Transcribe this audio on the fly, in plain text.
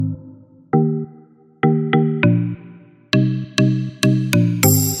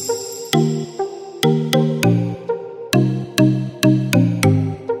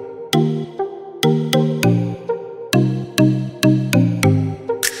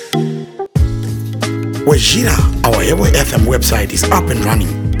Wajira, our Heavy FM website is up and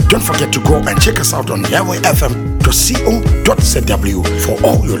running. Don't forget to go and check us out on heavyfm.co.zw for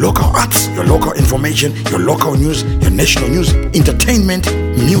all your local arts, your local information, your local news, your national news, entertainment,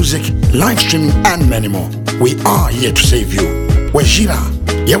 music, live streaming, and many more. We are here to save you. Wajira,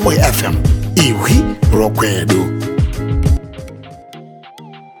 Heavy FM, Iwi Rokwedu.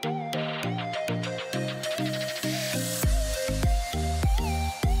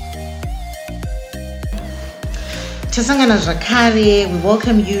 Tasangana Zakari, we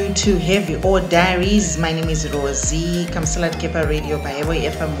welcome you to Heavy Ore Diaries. My name is Rosie, Kamsalat Kepa Radio by Heavy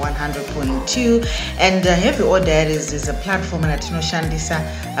FM 100.2. And Heavy Ore Diaries is a platform that Shandisa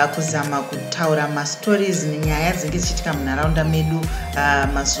kuzama kutaura ma stories ninyaya zingichitika munharaunda medu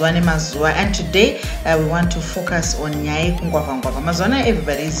mazuva nemazuva. And today we want to focus on nyaya kungwavangwava. Mazuva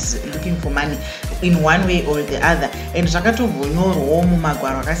everybody is looking for money in one way or the other. And zvakatovhonyorwawo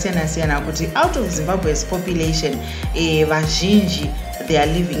mumagwaro akasiyana-siyana kuti out of Zimbabwe's population, vazhinji they are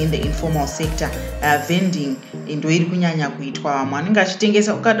living in the informal sector. Vending iri kunyanya kuitwa vamwe vanenge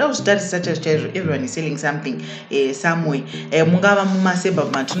vachitengesa ukada kuzvitarisa chaizvo everyone is selling something somewhere, mungava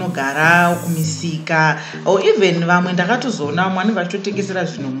mumasebhabhu matinogara, kumisika, or even vamwe ndakatozoona vamwe vanenge vachitotengesera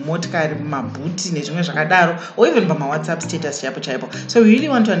zvinhu mumotikari, mumabhuti nezvimwe zvakadaro, or even pamawhatsapp status chaipo chaipo. So we really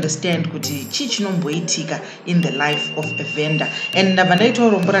want to understand kuti chii chinomboitika in the life of a vendor. And ndabva ndaitawo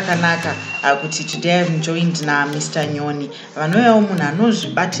rombo rakanaka kuti today I'm joined na Mr. Nyoni, vanouyawo munhu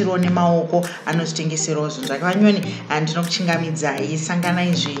anozvibatirawo nemaoko, anozvitengeserawo zvinhu zvake. Vanyoni, ndinokuchingamidzai,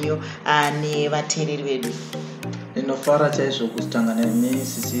 sanganai zvenyu nevateereri vedu. Ndinofara chaizvo kutangana nemi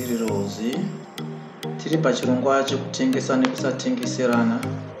Sisiri Rosie. Tiri pachirongwa chekutengesa nekusatengeserana.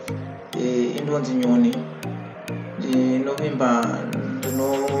 Indonzi Nyoni. Ndinovimba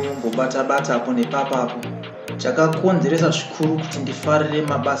ndinombobata-bata apo nepapapo. Chakakonzeresa zvikuru kuti ndifarire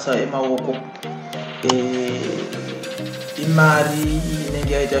mabasa emaoko. Imari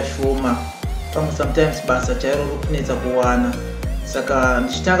inenge yaita shoma. Sometimes basa chairo kunetsa kuwana. Saka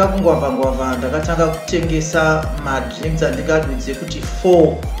ndichitanga kungwavha ndakatanga kutengesa madrinks andingadudze kuti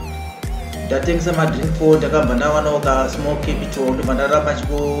 4. Ndatengesa madrink 4 ndakabva ndawanawo ka small capital, ndobva ndaramba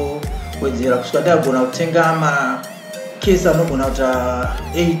chikuwedzera kusvika ndagona kutenga makesi anogona kuita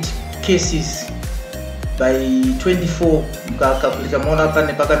 8 cases by 24 mukakalkulita maona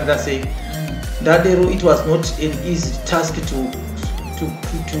pane pakamira sei. Ndadero it was not an easy task to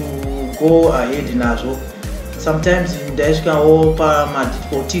go ahead nazvo. Sometimes ndaisvikawo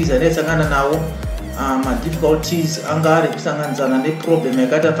pama-difficulties andaisangana nawo. Ma-difficulties anga ari kusanganisana neproblem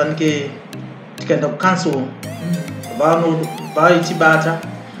yakati afanike tikaenda kucancel vaitibata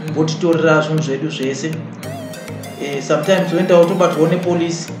votitorera zvinhu zvedu zvese. Sometimes uendawo tobatwawo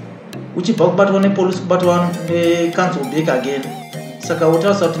nepolisi, uchibva kubatwa nepolisi kubatwa necancel back again. Saka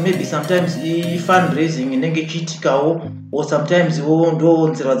utaurisa kuti maybe sometimes fundraising inenge ichiitikawo, or sometimes ndo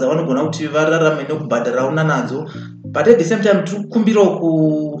nzira dzavanogona kuti vararame nekubhadharawo nadzo. But at the same time tikumbirawo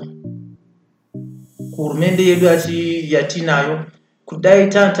kuhurumende yedu yatinayo kudai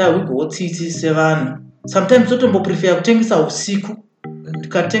wigowo tsitsi sevanhu. Sometimes totomboprefer kutengesa usiku.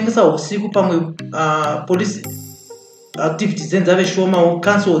 Tikatengesa usiku pamwe police activities dzenzave shoma,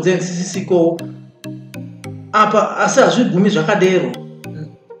 council dzensisisiko apa, asi hazvigumi zvakadero.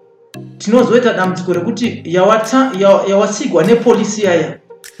 Tinozoita dambudziko rekuti yawasigwa nepolisi yaya,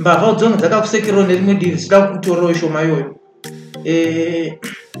 mbavha dzonge dzakakusekerero nerimwe divi zida kukutorawo shoma iyoyo.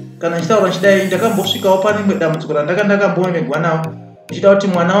 Kana ndichitaura chidai, ndakambosvikawo pane rimwe dambudziko randakambonegwa nawo, ndichida kuti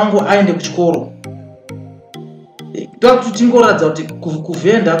mwana wangu aende kuchikoro. Toda kuti tingoratidza kuti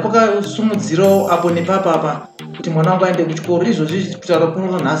kuvhenda kwakasumudzirawo apo nepapapa kuti mwana wangu aende kuchikoro. Izvozvi kutaura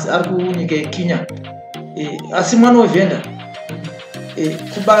kuno nhasi ari kunyika yeKenya. Asi mwana wevhenda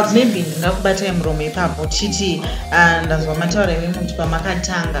kubatsa. Maybe ndingakubatai muromo ipapo chiti ndazwa mataura imi kuti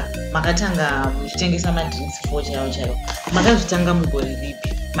makatanga muchitengesa madrinks 4 chaiwo. Makazvitanga mugore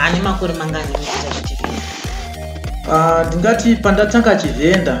ripi? Mane makore mangani mukuita zvichivhenda? Ndingati pandatanga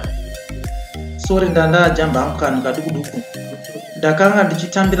chivhenda, sori ndandajamba mukanu kadukuduku, ndakanga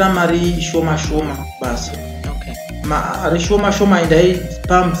ndichitambira mari shoma basi. Mari shoma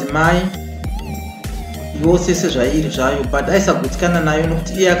ndaipa mudzimai yose sezvairi zvayo, but aisagutsikana nayo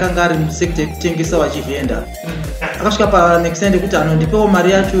nokuti iye akanga ari musekta yekutengesa wachivhenda. Akasvika panext end kuti anondipewo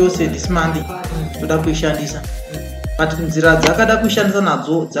mari yacho yose this month toda kuishandisa. But nzira dzakada kuishandisa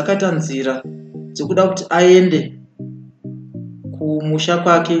nadzo dzakaita nzira dzekuda kuti aende kumusha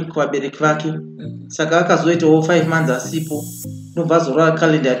kwake, kuvabereki vake. Saka akazoitawo 5 months asipo, ndobva azorora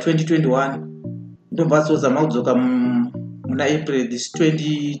kalenda ya 2021, ndobva azozama kudzoka muna April this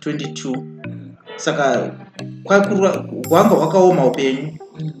 2022. Saka kwanga wakaoma upenyu.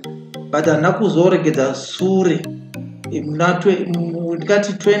 but handina kuzoregedza sure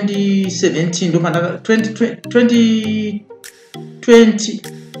ndikati 2020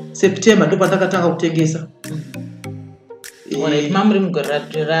 September ndo pandakatanga kutengesa. Mamuri mugore ra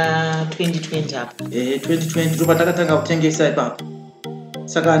 2020 apo. 2020 ndo pandakatanga kutengesa ipapo.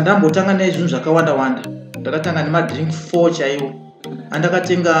 Saka ndambotanga nezvinhu zvakawanda. Ndakatanga nemadrink 4 chaiwo.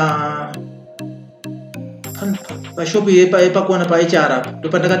 Andakatenga pashopu yepakuona paHR ndo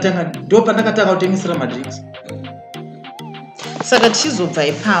pandakatanga kutengesera madrinks. Saka tichizobva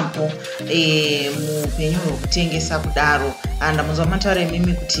ipapo mupenyu hwekutengesa kudaro ndamuzwa mataura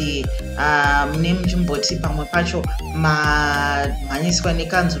imimi kuti mune muchimboti pamwe pacho mamhanyiswa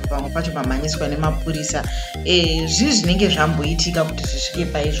nekanzuru, pamwe pacho mamhanyiswa nemapurisa. Zvii zvinenge zvamboitika kuti zvisvike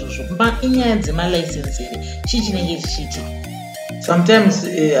paizvozvo? Inyaya dzemalaisenseri chii chinenge chichiitika? Sometimes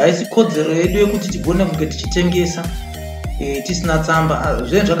haisi kodzero yedu yekuti tigone kunge tichitengesa tisina tsamba.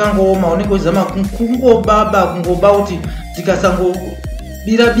 Zvinhu zvakangooma, unenge uchizama kungoba kuti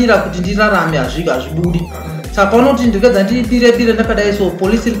ndikasangobira kuti ndirarame hazvibudi. Saka panoti ndikadza ndibire ndakadai so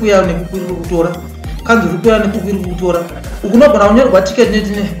polisi iri kuuya nekukwiri kutora, kanzuru iri kuuya nekukwiri kutora. Unogona kunyorwa tiketi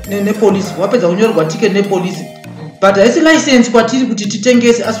nepolisi, wapedza kunyorwa tiketi nepolisi, but haisi license kwatiri kuti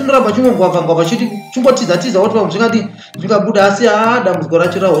titengese. Asi unoramba chingongwavha chimbotiza kuti pamwe zvingadi zvingabuda, asi dambudziko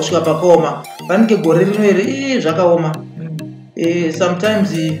racho rahosvika pakaoma. Panenge gore rino here zvakaoma. Sometimes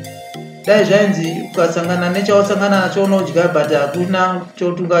dai zvainzi ukasangana nechausangana nacho unodya but hakuna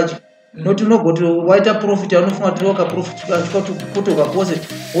chotungacho. Noti unogoti waita profit anofunga kuti wakaprofit kutoka kwose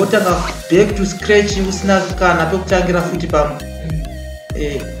wotanga back to scratch usina kana pekutangira futi pamwe.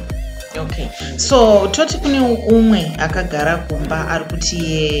 Okay, so toti kune umwe akagara kumba ari kuti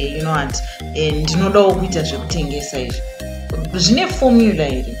you know what, ndinodawo kuita zvekutengesa izvi. Zvine formula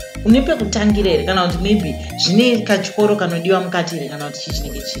here, une pekutangira here, kana kuti maybe zvine kachikoro kanodiwa mukati here, kana kuti chii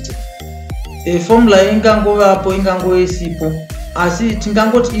chinenge chiitika? Formula ingangovapo ingangoisipo, asi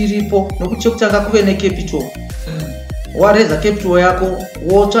tingangoti iripo nokuti chekutanga kuve necapital. Wareza capital yako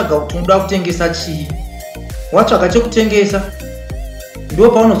wotsvaga kuti unoda kutengesa chii. Watsvaga chekutengesa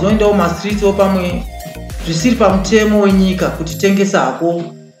ndo paunozoendawo mastreets pamwe zvisiri pamutemo wenyika kuti tengesa hako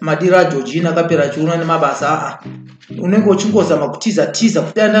madira aJeorgina akapera chiuno nemabasa. Unenge uchingozama kutiza kuti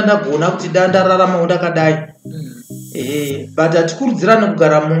danda ndagona kuti danda rarama ndakadai. But atikurudzirane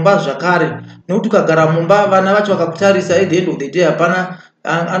kugara mumba zvakare, nokuti ukagara mumba vana vacho vakakutarisa at the end of the day hapana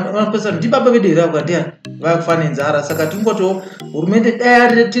anopesa ndibaba vedera ukandiya vakufa nenzara. Saka tingoto hurumende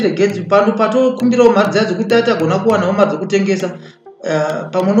dai tiregedze pano patokumbirawo mari dzadzo kuti tagona kuwanawo mari dzokutengesa.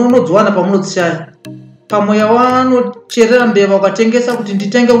 Pamwe unodziwana pamwe unodzishaya, pamwe yawanocherera mbeva ukatengesa kuti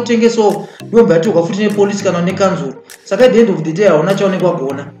nditenge kutengesawo ndobva yatogwa futi nepolisi kana nekanzuru. Saka at the end of the day hauna chaunenge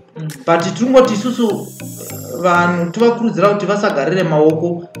wagona. But tingoti isusu vanhu tivakurudzira kuti vasagarire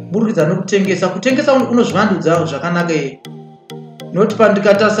maoko burikidza nekutengesa unozvivandudza zvakanaka here. Noti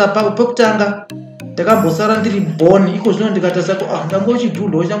pandikatarisa pekutanga ndakambosara ndiri boni, iko zvino ndikatarisa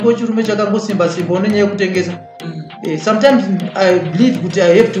ndangochidhudho changochirume chakangosimba nenyaya yekutengesa. Sometimes I believe kuti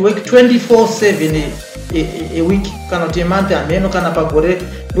I have to work 24/7 a week, kana kuti a month ameno, kana pagore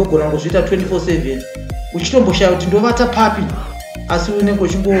ndogona ngozviita 24/7 uchitomboshaye kuti ndovata papi, asi unenge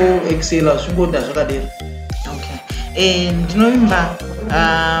uchingoexcela zvingoda zvakadero. Ndinovimba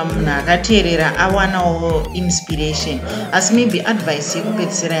munhu akateerera awanawo inspiration, asi maybe advice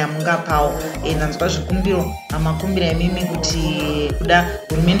yekupedzisira yamungapawo. Ndanzwa makumbiro emimi kuti kuda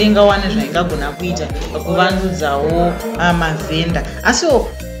hurumende ingawane zvaingagona kuita kuvandudzawo mavhenda, asiwo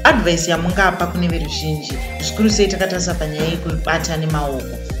advice yamungapa kune veruzhinji zvikuru sei takatarisa panyaya yekubata nemaoko?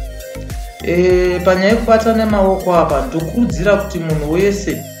 Panyaya yekubata nemaoko apa ndokurudzira kuti munhu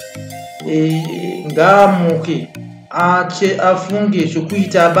wese ngaamuke afunge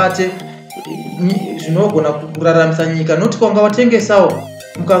zvokuita, abate zvinogona kuraramisa nyika. Noti kwanga watengesawo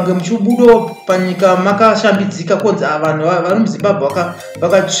mukange muchibudawo panyika makashambidzika, konzi vanhu vari muZimbabwe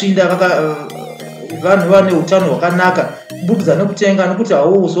vakatsvinda, vanhu vane utano hwakanaka kubudikidza nekutenga, nokuti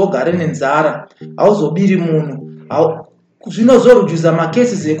hauzogare nenzara, hauzobiri munhu, zvinozorudza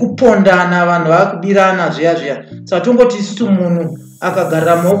macases ekupondana, vanhu vakubirana zviya. Saka tongoti isusu munhu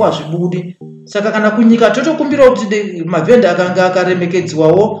akagarira maoko hazvibudi. Saka kana kunyika totokumbirawo kuti mavhenda akanga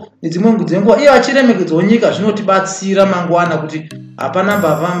akaremekedziwawo nedzimwe dzenguva iye achiremekedzwawo nyika, zvinotibatsira mangwana kuti hapana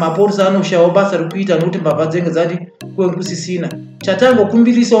mbavha, mapolisa anoshayawo basa rekuita nokuti mbavha dzenge dzati kusisina.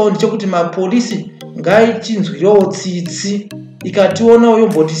 Chatangokumbirisawo ndechekuti mapolisi ngaichinzwirewo tsitsi, ikationawo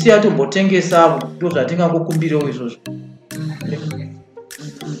yombotisiya tombotengesawo, ndo zvatingangokumbirawo izvozvo.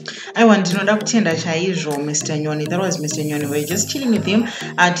 Aiwa, ndinoda kutenda chaizvo Mr. Nyoni. That was Mr. Nyoni. We're just chilling with him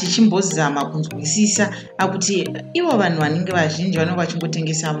tichimbozama kunzwisisa kuti ivo vanhu vanenge vazhinji vanenge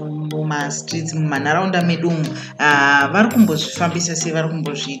vachingotengesa mumastreets mumanharaunda medu umu vari kumbozvifambisa sei, vari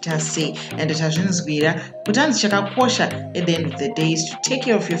kumbozviita sei, and tazvinzwira kuti hanzi chakakosha at the end of the day is to take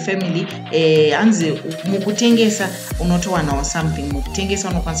care of your family. Hanzi mukutengesa unotowanawo something, mukutengesa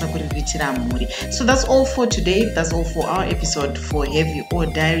unokwanisa kuriritira mhuri. So that's all for today. That's all for our episode for Heavy Ore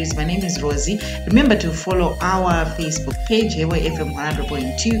Diaries. My name is Rosie. Remember to follow our Facebook page, Hewa FM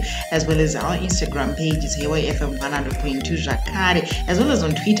 100.2, as well as our Instagram page is Hewa FM 100.2 Jakare, as well as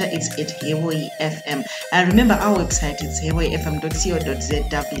on Twitter it's at Hewa FM. And remember our website is hewafm.co.zw.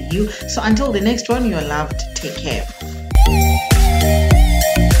 So until the next one, you are loved. Take care.